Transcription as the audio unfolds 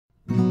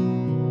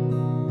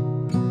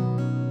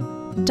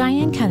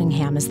Diane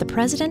Cunningham is the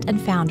president and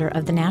founder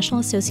of the National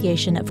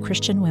Association of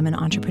Christian Women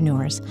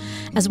Entrepreneurs,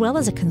 as well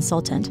as a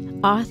consultant,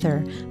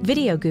 author,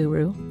 video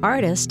guru,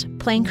 artist,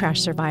 plane crash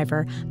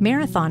survivor,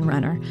 marathon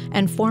runner,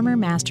 and former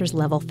master's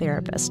level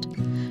therapist.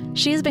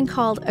 She has been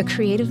called a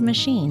creative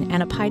machine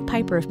and a Pied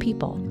Piper of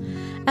people.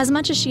 As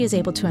much as she is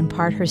able to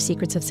impart her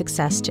secrets of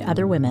success to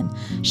other women,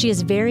 she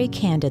is very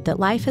candid that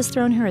life has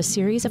thrown her a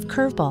series of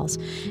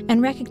curveballs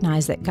and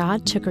recognized that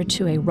God took her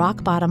to a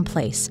rock-bottom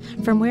place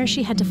from where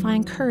she had to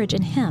find courage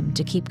in Him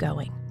to keep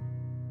going.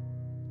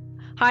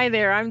 Hi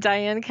there, I'm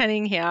Diane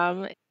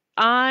Cunningham.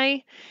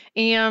 I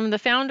am the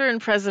founder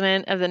and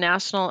president of the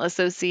National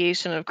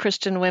Association of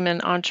Christian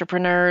Women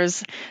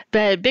Entrepreneurs.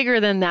 But bigger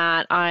than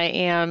that, I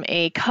am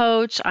a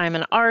coach, I'm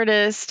an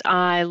artist,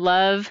 I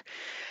love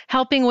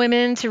helping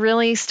women to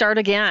really start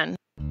again.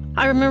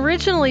 I'm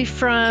originally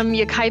from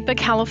Yucaipa,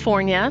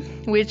 California,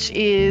 which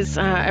is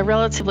a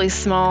relatively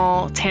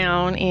small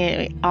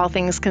town, all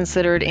things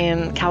considered,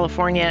 in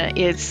California.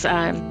 It's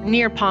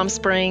near Palm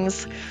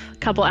Springs, a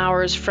couple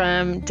hours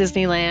from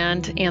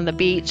Disneyland and the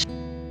beach.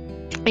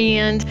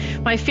 And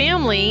my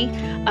family,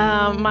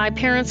 my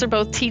parents are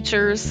both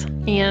teachers,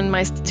 and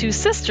my two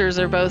sisters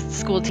are both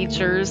school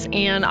teachers,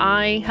 and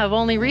I have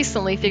only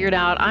recently figured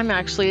out I'm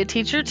actually a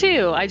teacher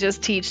too. I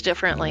just teach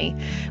differently.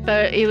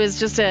 But it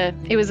was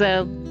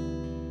a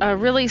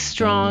really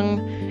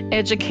strong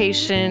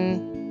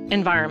education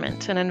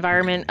environment, an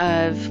environment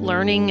of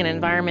learning, an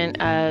environment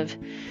of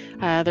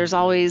there's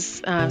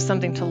always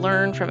something to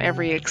learn from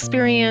every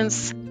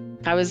experience.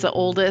 I was the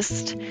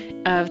oldest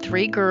of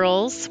three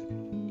girls,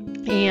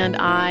 and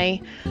I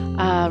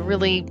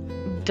really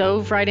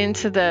dove right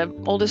into the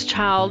oldest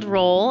child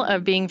role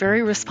of being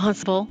very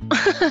responsible.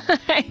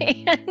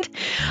 and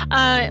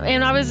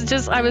I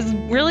was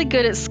really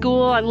good at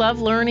school. I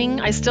love learning.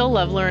 I still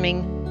love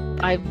learning.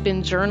 I've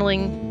been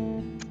journaling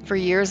for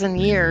years and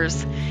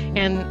years,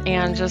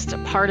 and just a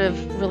part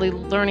of really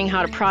learning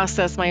how to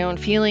process my own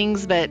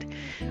feelings, but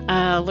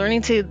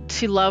learning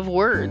to love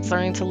words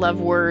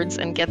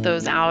and get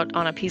those out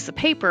on a piece of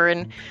paper.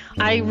 And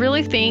I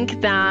really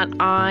think that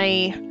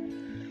I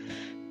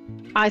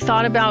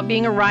thought about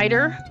being a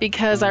writer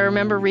because I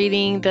remember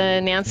reading all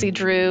the Nancy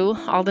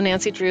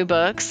Drew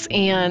books,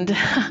 and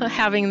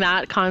having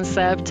that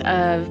concept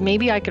of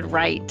maybe I could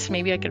write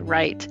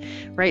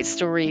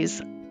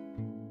stories.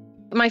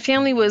 My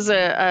family was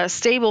a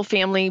stable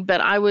family,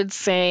 but I would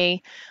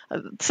say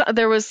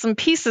there was some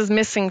pieces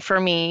missing for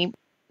me.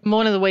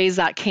 One of the ways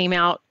that came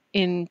out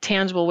in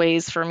tangible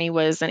ways for me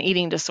was an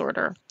eating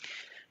disorder.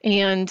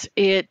 And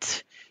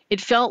it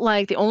felt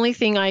like the only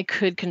thing I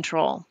could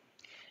control.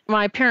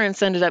 My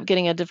parents ended up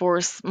getting a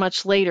divorce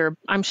much later.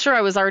 I'm sure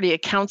I was already a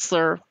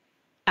counselor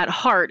at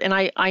heart, and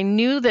I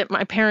knew that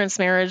my parents'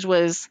 marriage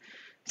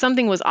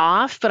something was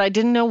off, but I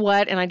didn't know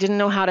what, and I didn't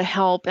know how to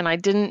help, and I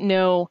didn't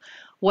know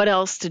what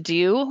else to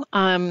do.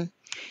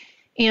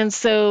 And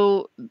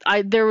so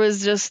there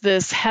was just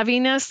this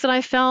heaviness that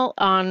I felt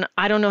on,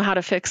 I don't know how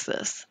to fix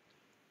this.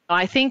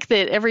 I think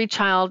that every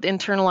child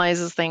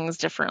internalizes things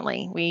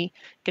differently.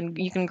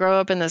 You can grow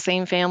up in the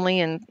same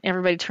family and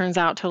everybody turns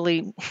out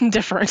totally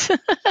different.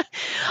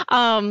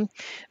 But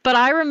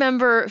I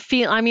remember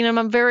I'm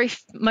a very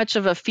much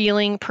of a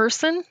feeling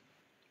person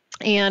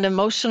and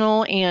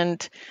emotional,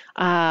 and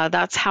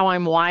that's how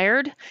I'm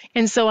wired.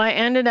 And so I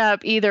ended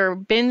up either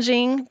binge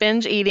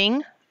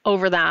eating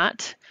over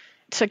that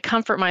to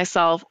comfort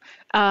myself,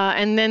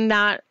 and then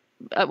that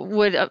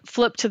would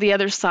flip to the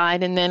other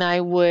side, and then I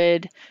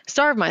would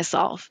starve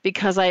myself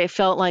because I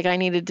felt like I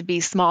needed to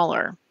be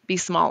smaller,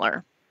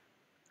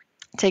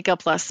 take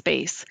up less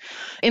space.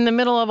 In the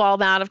middle of all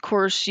that, of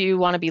course, you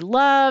want to be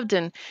loved,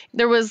 and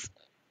there was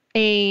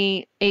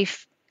a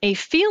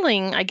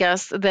feeling, I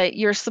guess, that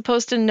you're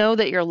supposed to know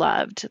that you're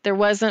loved. There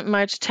wasn't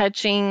much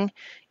touching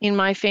in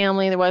my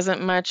family. There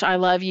wasn't much I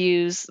love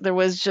yous. There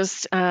was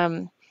just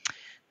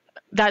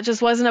that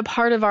just wasn't a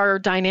part of our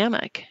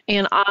dynamic.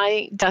 And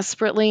I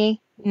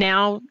desperately,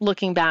 now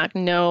looking back,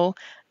 know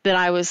that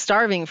I was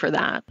starving for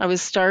that. I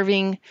was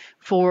starving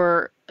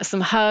for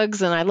some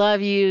hugs and I love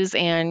yous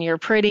and you're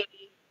pretty.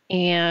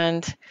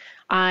 And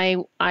I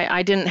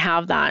didn't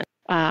have that.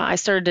 I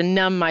started to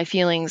numb my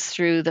feelings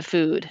through the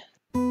food.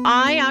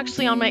 I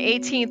actually, on my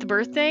 18th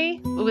birthday,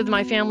 with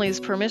my family's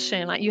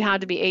permission, you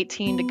had to be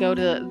 18 to go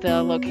to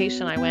the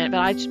location I went. But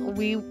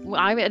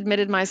I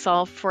admitted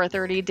myself for a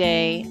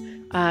 30-day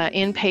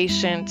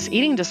inpatient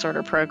eating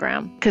disorder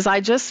program because I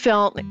just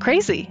felt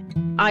crazy.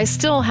 I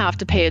still have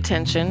to pay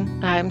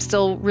attention. I'm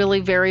still really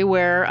very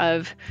aware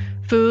of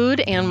food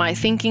and my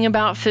thinking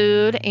about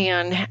food,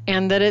 and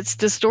that it's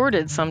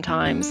distorted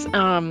sometimes.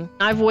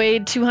 I've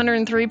weighed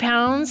 203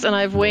 pounds and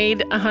I've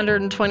weighed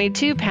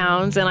 122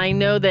 pounds, and I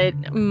know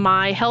that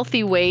my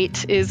healthy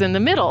weight is in the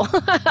middle,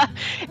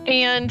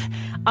 and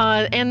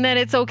that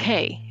it's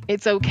okay.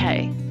 It's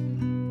okay.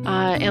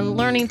 And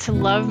learning to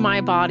love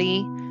my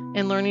body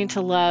and learning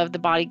to love the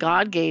body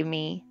God gave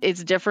me.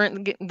 It's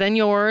different than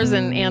yours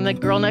and the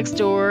girl next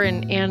door,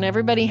 and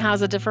everybody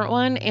has a different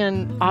one,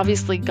 and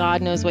obviously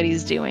God knows what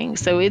He's doing.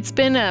 So it's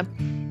been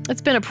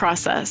a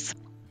process.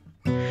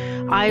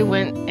 I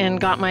went and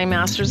got my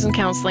master's in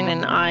counseling,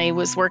 and I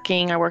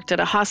worked at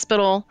a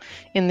hospital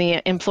in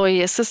the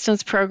employee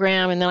assistance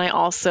program, and then I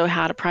also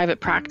had a private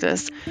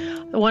practice.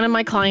 One of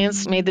my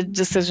clients made the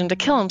decision to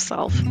kill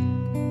himself.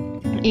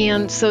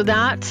 And so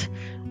that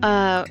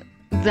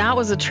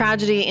was a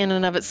tragedy in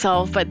and of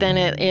itself, but then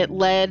it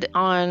led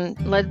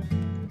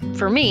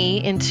for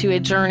me into a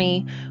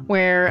journey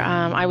where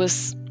I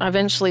was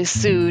eventually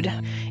sued.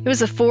 It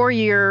was a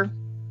 4-year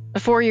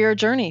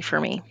journey for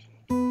me,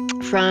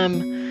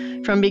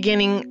 from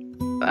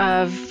beginning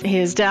of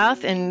his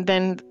death, and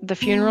then the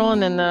funeral,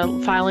 and then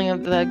the filing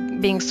of the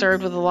being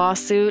served with a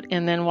lawsuit,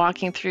 and then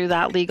walking through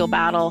that legal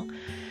battle,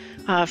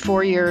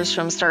 4 years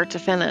from start to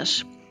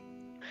finish.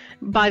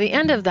 By the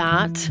end of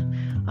that,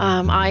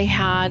 I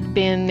had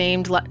been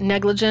named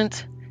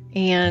negligent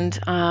and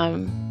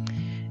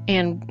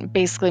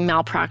basically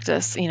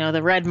malpractice,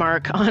 the red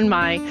mark on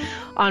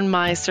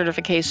my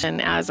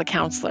certification as a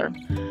counselor.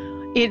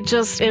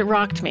 It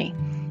rocked me.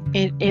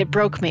 It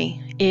broke me.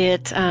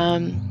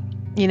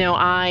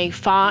 I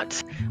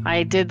fought.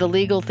 I did the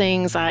legal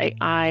things. I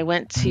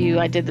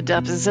did the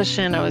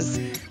deposition. I was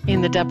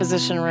in the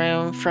deposition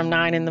room from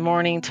 9 in the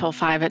morning till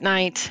 5 at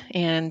night,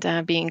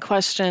 and being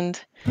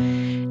questioned.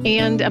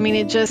 And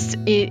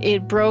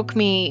it broke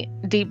me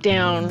deep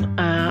down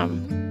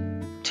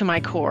to my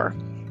core.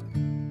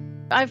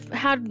 I've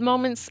had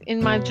moments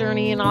in my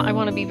journey, and I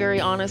want to be very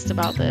honest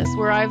about this,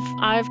 where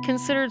I've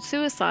considered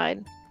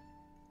suicide,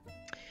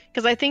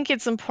 because I think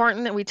it's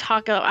important that we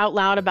talk out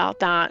loud about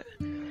that.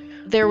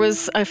 There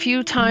was a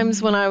few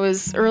times when I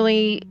was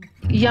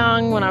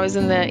young, when I was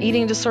in the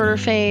eating disorder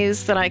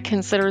phase, that I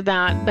considered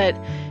that, but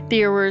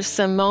there were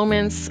some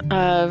moments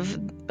of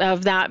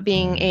that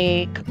being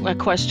a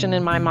question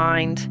in my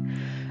mind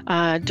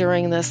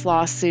during this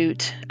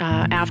lawsuit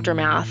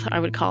aftermath, I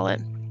would call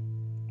it.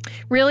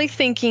 Really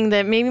thinking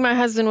that maybe my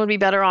husband would be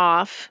better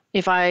off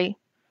if I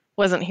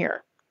wasn't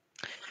here.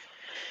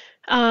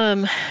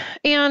 And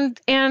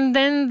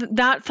then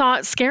that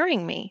thought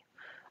scaring me.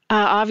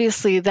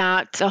 Obviously,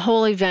 that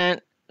whole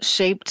event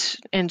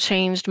shaped and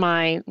changed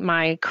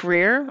my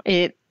career.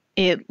 It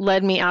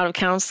led me out of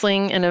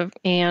counseling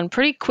and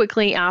pretty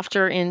quickly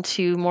after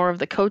into more of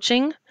the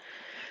coaching.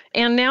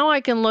 And now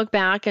I can look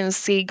back and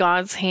see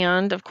God's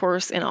hand, of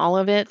course, in all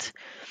of it.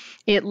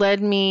 It led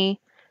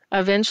me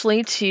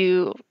eventually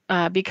to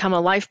become a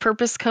life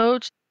purpose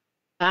coach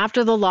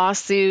after the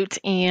lawsuit,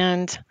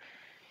 and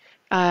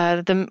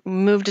the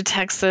move to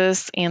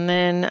Texas, and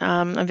then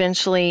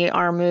eventually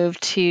our move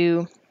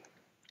to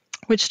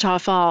Wichita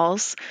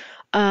Falls,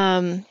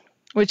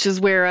 which is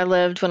where I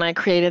lived when I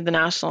created the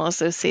National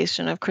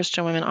Association of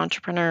Christian Women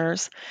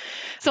Entrepreneurs.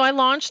 So I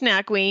launched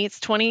NACWE. It's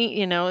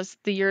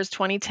the year is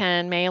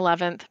 2010, May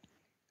 11th.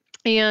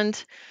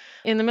 And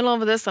in the middle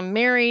of this, I'm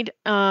married.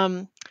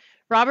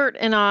 Robert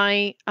and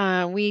I,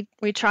 we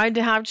tried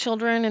to have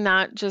children, and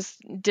that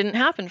just didn't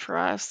happen for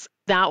us.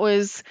 That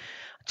was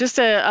just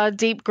a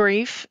deep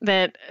grief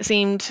that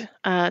seemed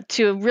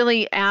to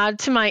really add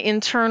to my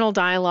internal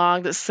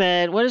dialogue that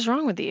said, what is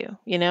wrong with you?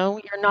 You're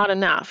not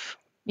enough.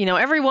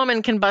 Every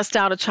woman can bust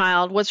out a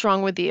child. What's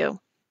wrong with you?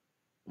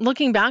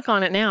 Looking back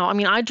on it now,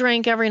 I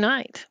drank every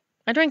night.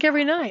 I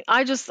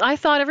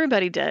thought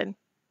everybody did.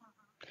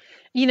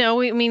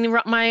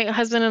 My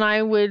husband and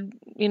I would,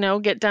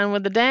 get done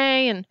with the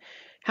day and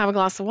have a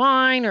glass of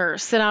wine or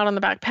sit out on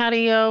the back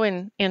patio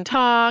and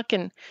talk.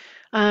 And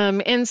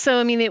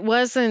so, it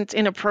wasn't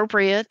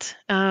inappropriate.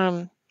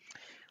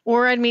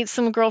 Or I'd meet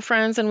some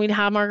girlfriends and we'd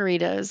have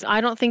margaritas. I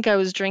don't think I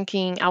was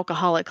drinking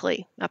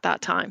alcoholically at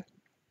that time.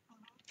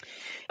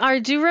 I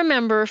do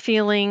remember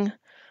feeling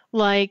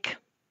like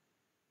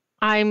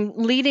I'm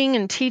leading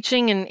and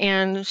teaching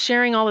and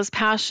sharing all this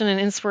passion and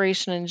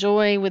inspiration and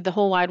joy with the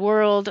whole wide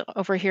world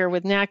over here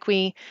with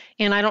NACWE,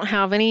 and I don't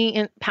have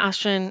any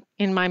passion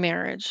in my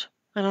marriage.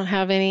 I don't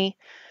have any.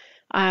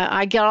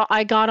 I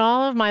got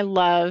all of my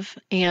love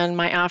and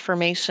my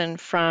affirmation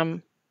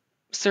from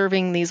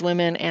serving these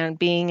women and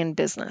being in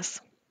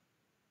business.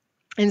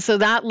 And so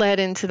that led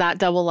into that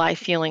double life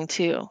feeling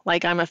too,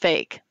 like I'm a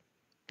fake.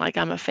 I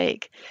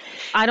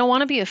don't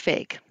want to be a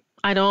fake.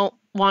 I don't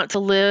want to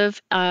live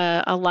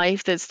a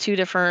life that's two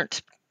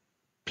different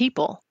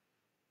people.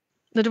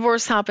 The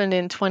divorce happened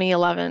in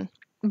 2011,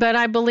 but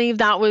I believe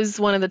that was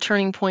one of the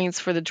turning points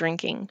for the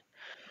drinking.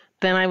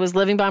 Then I was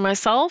living by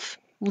myself,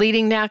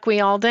 leading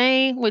NACWE all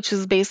day, which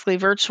is basically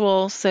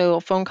virtual, so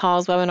phone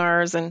calls,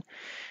 webinars, and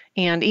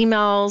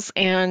emails,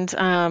 and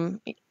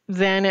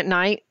then at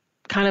night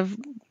kind of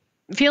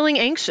feeling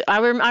anxious. I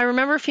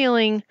remember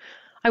feeling,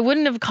 I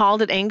wouldn't have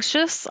called it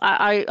anxious.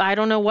 I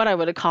don't know what I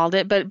would have called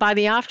it, but by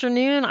the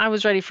afternoon, I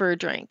was ready for a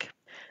drink.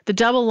 The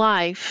double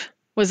life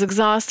was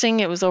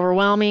exhausting. It was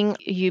overwhelming.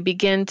 You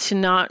begin to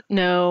not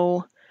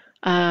know,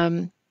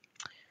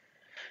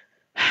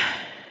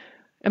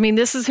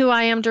 this is who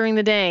I am during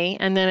the day.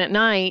 And then at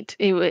night,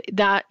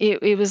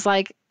 it was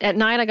like, at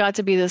night I got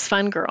to be this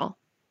fun girl.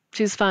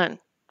 She's fun.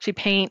 She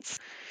paints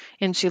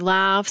and she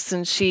laughs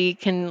and she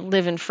can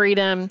live in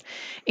freedom.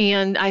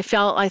 And I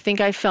think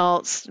I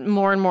felt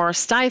more and more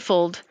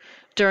stifled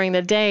during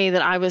the day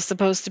that I was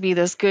supposed to be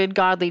this good,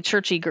 godly,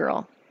 churchy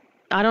girl.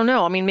 I don't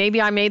know. I mean,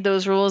 maybe I made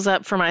those rules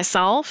up for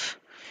myself.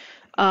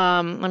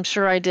 I'm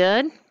sure I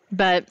did,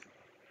 but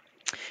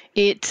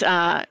it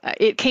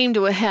came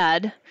to a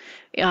head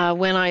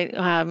when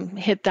I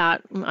hit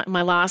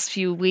my last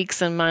few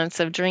weeks and months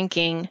of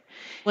drinking,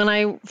 when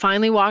I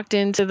finally walked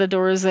into the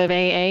doors of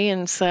AA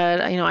and said,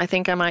 I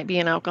think I might be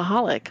an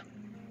alcoholic.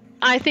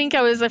 I think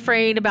I was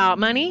afraid about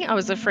money. I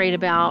was afraid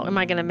about, am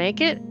I going to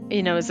make it?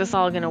 Is this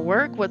all going to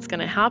work? What's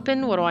going to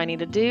happen? What do I need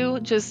to do?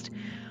 Just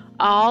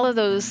all of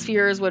those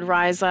fears would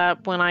rise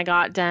up when I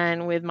got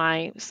done with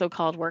my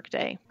so-called work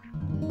day.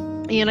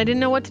 And I didn't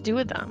know what to do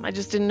with them. I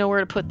just didn't know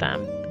where to put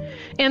them.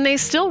 And they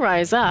still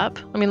rise up.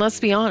 I mean, let's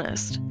be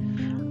honest.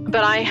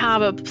 But I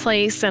have a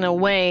place and a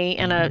way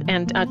and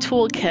a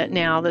toolkit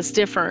now that's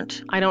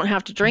different. I don't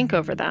have to drink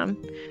over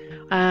them.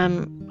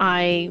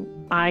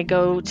 I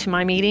go to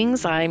my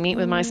meetings. I meet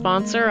with my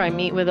sponsor. I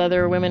meet with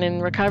other women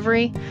in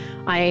recovery.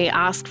 I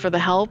ask for the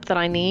help that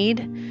I need.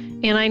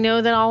 And I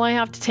know that all I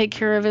have to take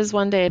care of is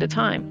one day at a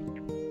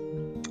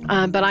time.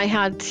 But I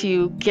had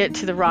to get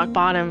to the rock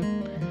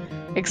bottom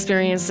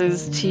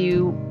experiences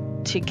to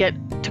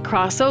get to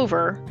cross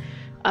over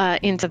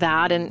into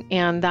that,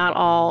 and that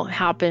all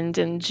happened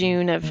in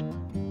June of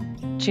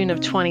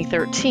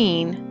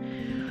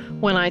 2013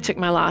 when I took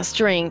my last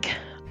drink.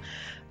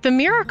 The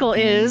miracle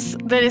is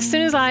that as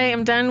soon as I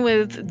am done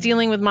with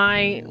dealing with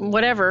my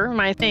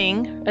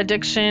thing,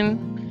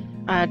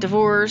 addiction,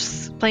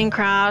 divorce, plane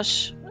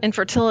crash,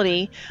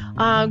 infertility,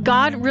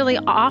 God really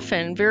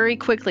often, very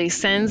quickly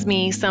sends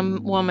me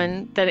some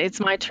woman that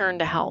it's my turn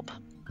to help.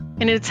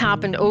 And it's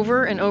happened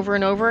over and over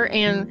and over.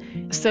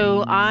 And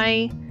so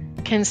I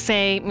can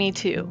say, me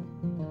too.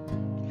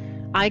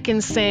 I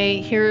can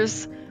say,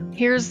 here's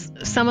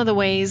some of the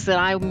ways that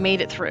I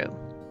made it through.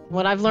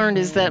 What I've learned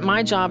is that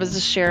my job is to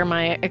share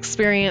my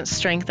experience,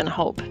 strength, and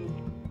hope.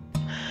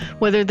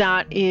 Whether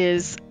that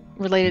is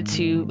related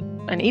to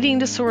an eating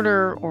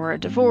disorder or a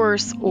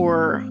divorce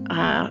or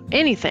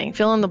anything,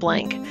 fill in the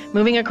blank,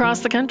 moving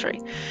across the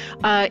country.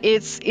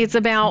 It's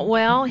about,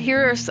 well,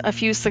 here's a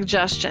few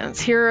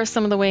suggestions. Here are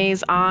some of the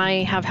ways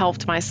I have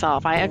helped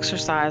myself. I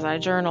exercise, I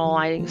journal,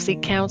 I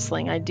seek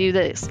counseling, I do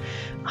this.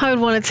 I would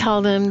want to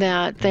tell them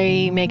that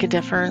they make a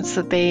difference,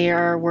 that they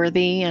are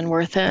worthy and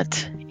worth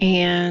it,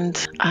 and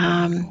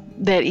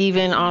that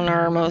even on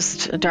our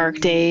most dark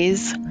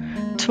days,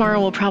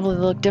 tomorrow will probably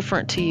look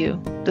different to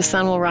you. The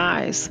sun will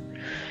rise.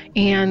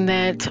 And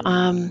that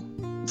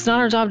it's not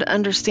our job to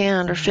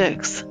understand or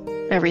fix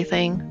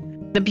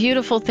everything. The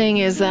beautiful thing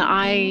is that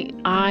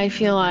I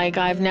feel like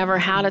I've never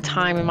had a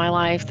time in my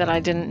life that I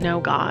didn't know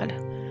God.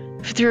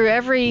 Through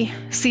every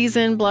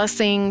season,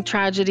 blessing,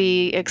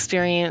 tragedy,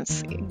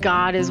 experience,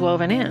 God is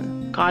woven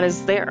in. God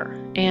is there.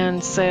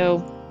 And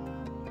so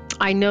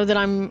I know that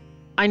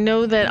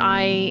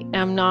I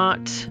am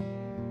not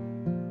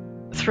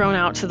thrown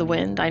out to the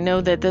wind. I know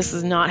that this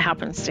is not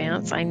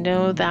happenstance. I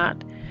know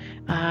that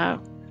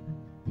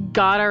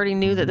God already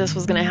knew that this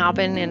was going to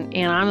happen,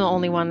 and I'm the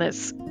only one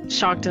that's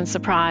shocked and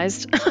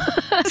surprised.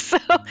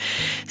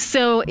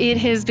 So it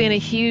has been a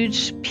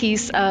huge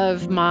piece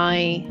of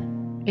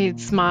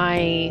it's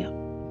my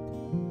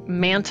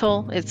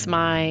mantle, it's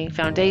my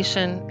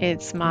foundation,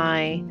 it's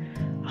my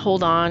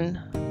hold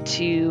on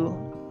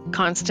to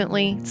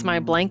constantly, it's my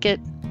blanket,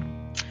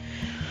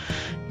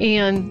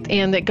 and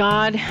that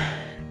God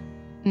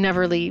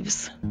never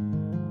leaves.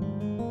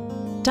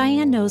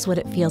 Diane knows what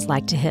it feels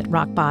like to hit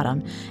rock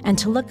bottom and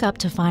to look up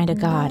to find a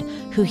God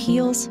who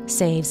heals,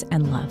 saves,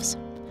 and loves.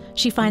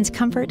 She finds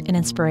comfort and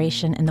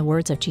inspiration in the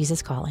words of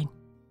Jesus Calling.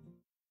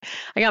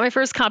 I got my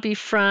first copy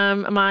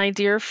from my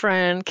dear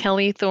friend,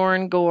 Kelly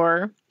Thorne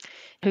Gore,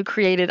 who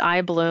created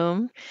I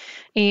Bloom,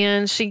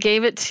 and she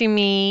gave it to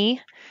me.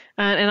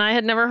 And I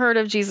had never heard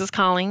of Jesus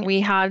Calling.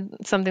 We had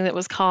something that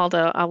was called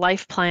a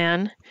life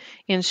plan,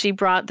 and she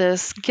brought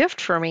this gift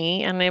for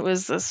me, and it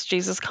was this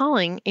Jesus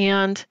Calling.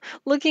 And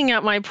looking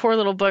at my poor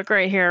little book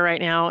right here,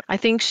 right now, I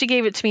think she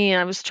gave it to me,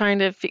 and I was trying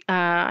to,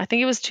 I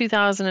think it was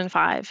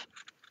 2005.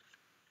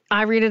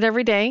 I read it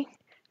every day.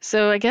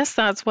 So I guess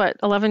that's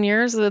 11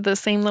 years of the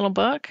same little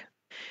book.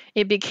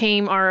 It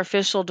became our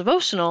official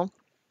devotional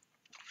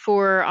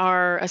for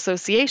our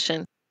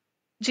association.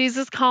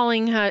 Jesus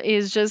Calling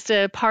is just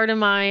a part of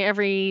my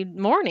every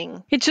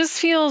morning. It just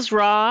feels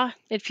raw.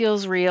 It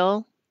feels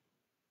real.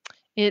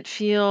 It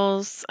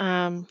feels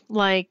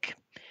like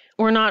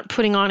we're not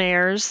putting on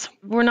airs.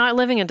 We're not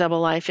living a double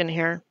life in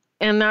here.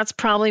 And that's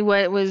probably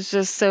what was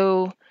just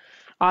so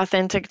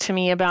authentic to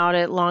me about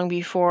it long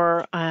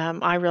before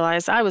I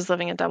realized I was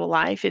living a double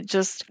life. It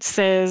just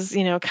says,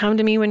 come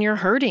to me when you're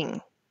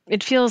hurting.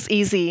 It feels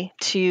easy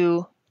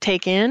to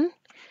take in,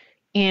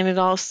 and it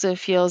also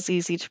feels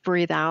easy to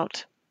breathe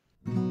out.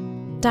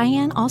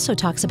 Diane also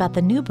talks about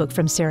the new book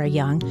from Sarah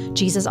Young,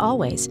 Jesus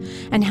Always,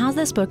 and how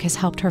this book has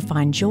helped her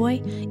find joy,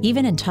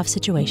 even in tough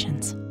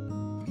situations.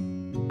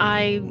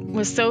 I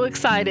was so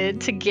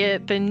excited to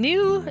get the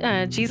new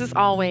Jesus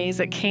Always.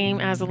 It came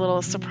as a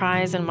little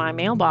surprise in my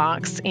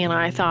mailbox, and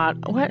I thought,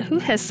 who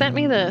has sent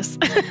me this?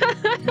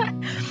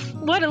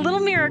 Well, what a little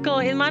miracle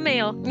in my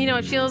mail.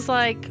 It feels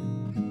like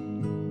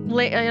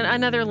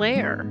another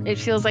layer. It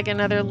feels like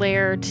another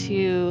layer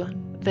to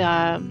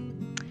the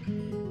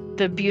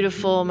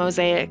beautiful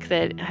mosaic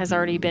that has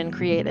already been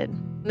created.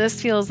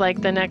 This feels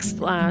like the next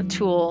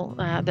tool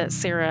that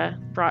Sarah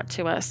brought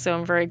to us, so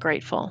I'm very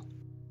grateful.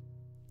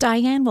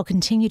 Diane will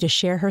continue to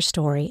share her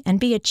story and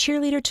be a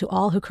cheerleader to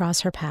all who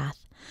cross her path.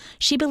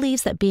 She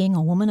believes that being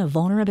a woman of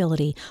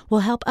vulnerability will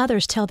help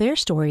others tell their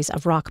stories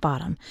of rock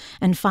bottom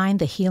and find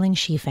the healing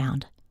she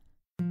found.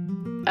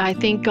 I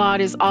think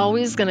God is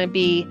always going to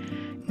be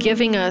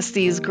giving us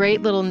these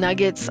great little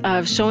nuggets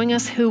of showing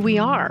us who we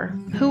are.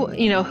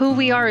 Who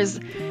we are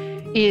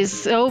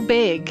is so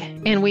big,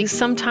 and we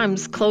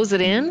sometimes close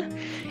it in.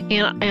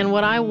 And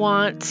what I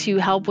want to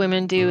help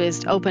women do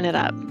is open it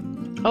up.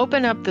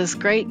 Open up this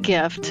great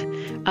gift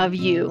of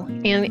you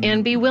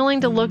and be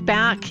willing to look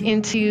back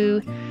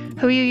into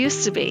who you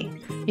used to be.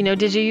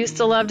 Did you used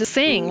to love to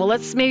sing? Well,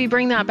 let's maybe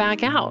bring that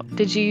back out.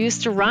 Did you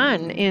used to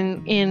run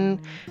in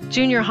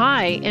junior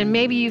high and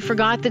maybe you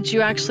forgot that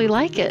you actually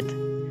like it?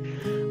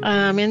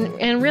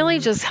 And really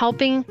just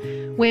helping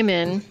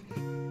women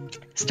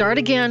start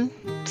again,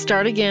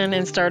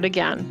 and start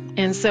again.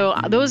 And so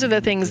those are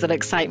the things that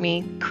excite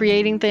me,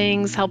 creating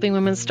things, helping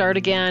women start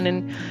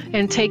again,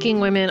 and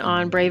taking women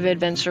on brave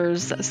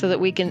adventures so that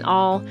we can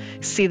all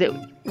see that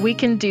we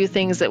can do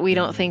things that we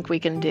don't think we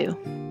can do.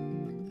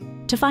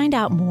 To find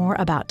out more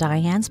about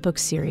Diane's book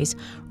series,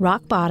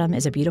 Rock Bottom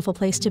is a Beautiful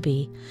Place to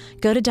Be,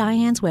 go to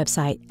Diane's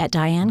website at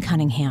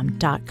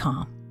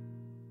dianecunningham.com.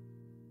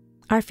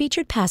 Our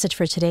featured passage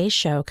for today's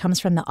show comes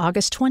from the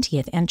August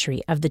 20th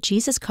entry of the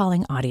Jesus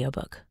Calling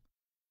audiobook.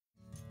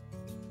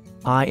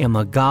 I am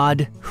a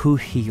God who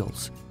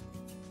heals.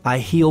 I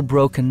heal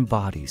broken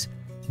bodies,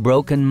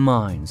 broken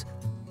minds,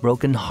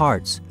 broken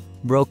hearts,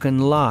 broken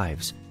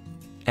lives,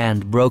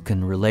 and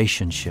broken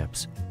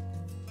relationships.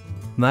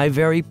 My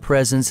very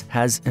presence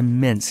has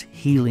immense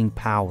healing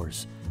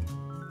powers.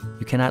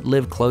 You cannot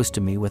live close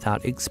to me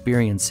without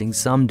experiencing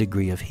some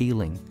degree of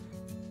healing.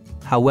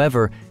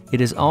 However,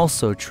 it is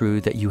also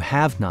true that you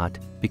have not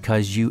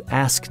because you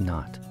ask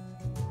not.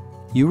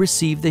 You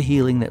receive the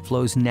healing that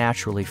flows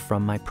naturally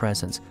from my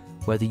presence,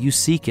 whether you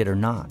seek it or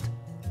not.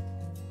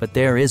 But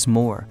there is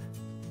more,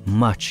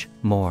 much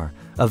more,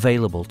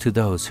 available to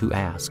those who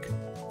ask.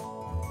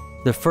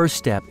 The first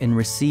step in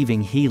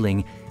receiving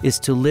healing is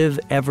to live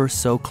ever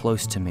so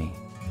close to me.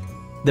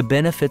 The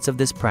benefits of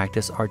this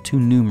practice are too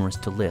numerous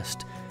to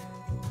list.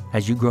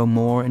 As you grow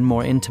more and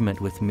more intimate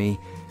with me,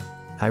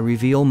 I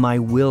reveal my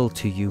will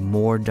to you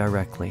more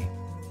directly.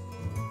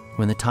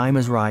 When the time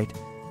is right,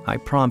 I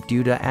prompt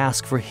you to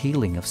ask for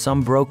healing of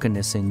some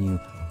brokenness in you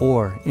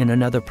or in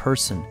another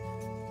person.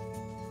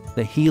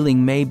 The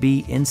healing may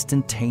be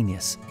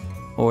instantaneous,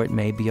 or it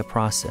may be a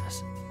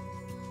process.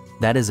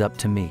 That is up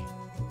to me.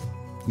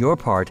 Your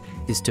part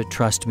is to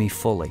trust me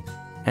fully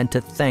and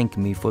to thank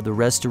me for the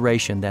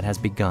restoration that has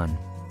begun.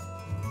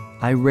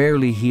 I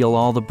rarely heal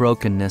all the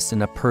brokenness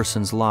in a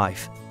person's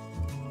life.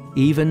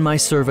 Even my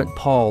servant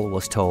Paul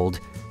was told,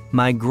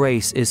 "My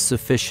grace is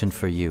sufficient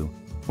for you,"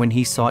 when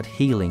he sought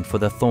healing for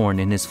the thorn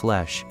in his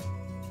flesh.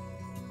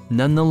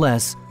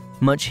 Nonetheless,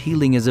 much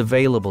healing is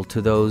available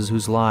to those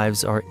whose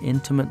lives are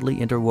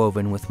intimately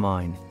interwoven with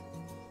mine.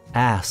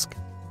 Ask,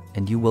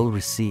 and you will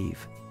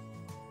receive.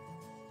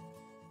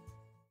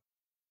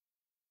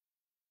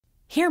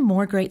 Hear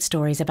more great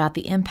stories about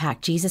the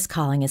impact Jesus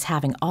Calling is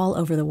having all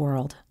over the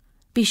world.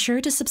 Be sure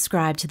to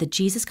subscribe to the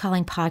Jesus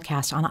Calling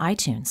podcast on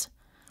iTunes.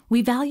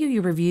 We value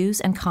your reviews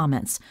and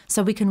comments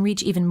so we can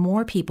reach even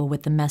more people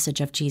with the message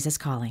of Jesus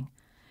Calling.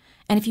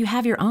 And if you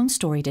have your own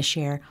story to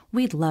share,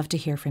 we'd love to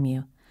hear from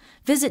you.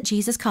 Visit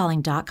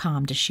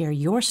JesusCalling.com to share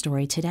your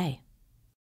story today.